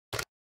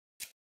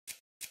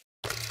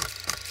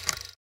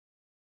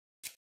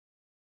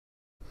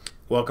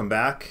Welcome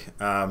back.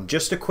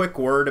 Just a quick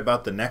word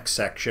about the next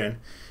section.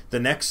 The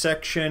next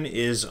section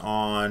is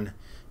on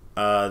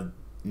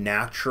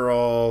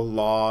natural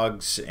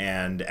logs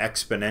and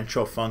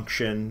exponential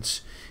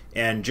functions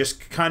and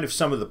just kind of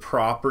some of the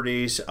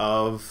properties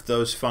of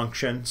those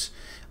functions.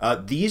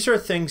 These are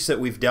things that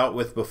we've dealt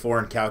with before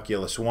in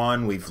Calculus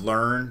 1. We've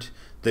learned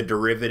the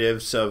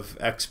derivatives of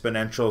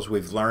exponentials.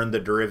 We've learned the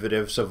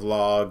derivatives of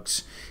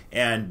logs.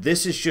 And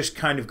this is just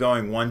kind of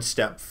going one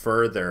step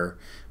further,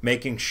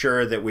 making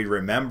sure that we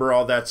remember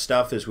all that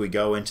stuff as we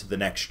go into the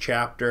next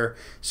chapter.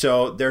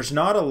 So there's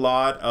not a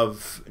lot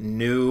of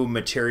new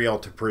material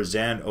to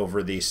present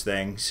over these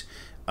things.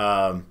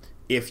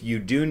 If you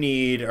do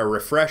need a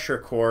refresher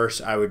course,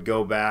 I would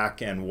go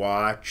back and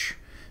watch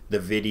the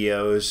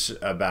videos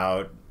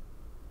about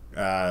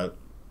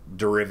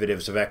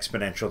derivatives of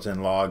exponentials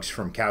and logs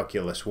from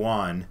Calculus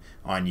 1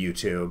 on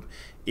YouTube.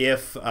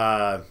 If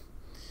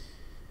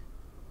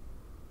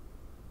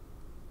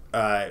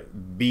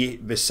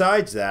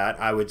besides that,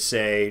 I would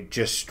say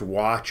just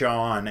watch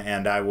on,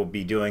 and I will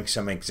be doing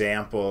some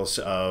examples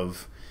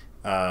of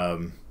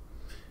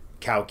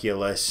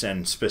calculus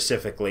and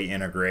specifically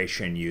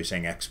integration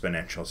using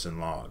exponentials and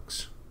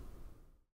logs.